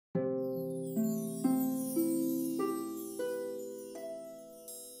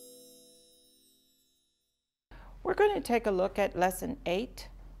We're going to take a look at lesson 8,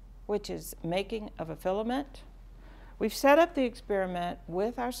 which is making of a filament. We've set up the experiment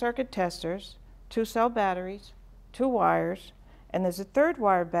with our circuit testers, 2 cell batteries, 2 wires, and there's a 3rd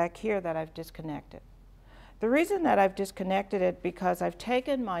wire back here that I've disconnected. The reason that I've disconnected it because I've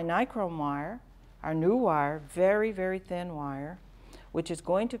taken my nichrome wire, our new wire, very, very thin wire, which is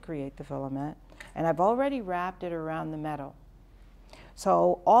going to create the filament, and I've already wrapped it around the metal.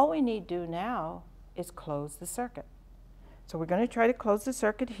 So all we need to do now is close the circuit. So we're going to try to close the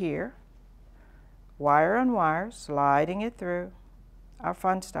circuit here, wire on wire, sliding it through our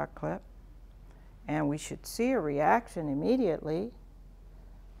fun stock clip, and we should see a reaction immediately.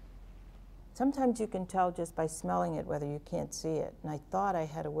 Sometimes you can tell just by smelling it whether you can't see it, and I thought I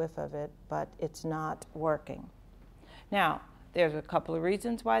had a whiff of it, but it's not working. Now, there's a couple of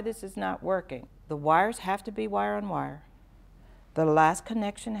reasons why this is not working. The wires have to be wire on wire. The last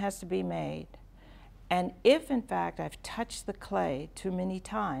connection has to be made. And if, in fact, I've touched the clay too many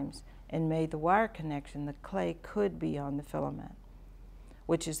times and made the wire connection, the clay could be on the filament,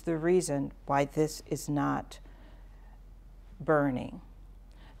 which is the reason why this is not burning.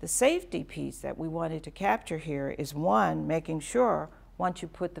 The safety piece that we wanted to capture here is, one, making sure once you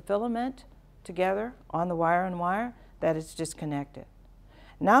put the filament together on the wire on wire that it's disconnected.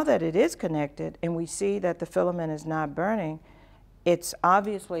 Now that it is connected and we see that the filament is not burning, it's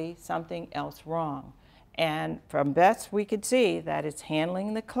obviously something else wrong. And from best we could see that it's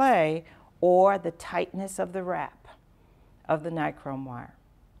handling the clay or the tightness of the wrap of the nichrome wire.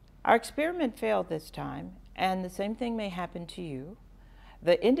 Our experiment failed this time, and the same thing may happen to you.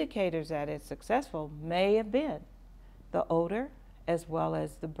 The indicators that it's successful may have been the odor as well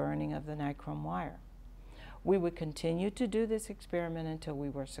as the burning of the nichrome wire. We would continue to do this experiment until we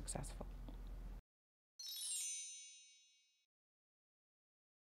were successful.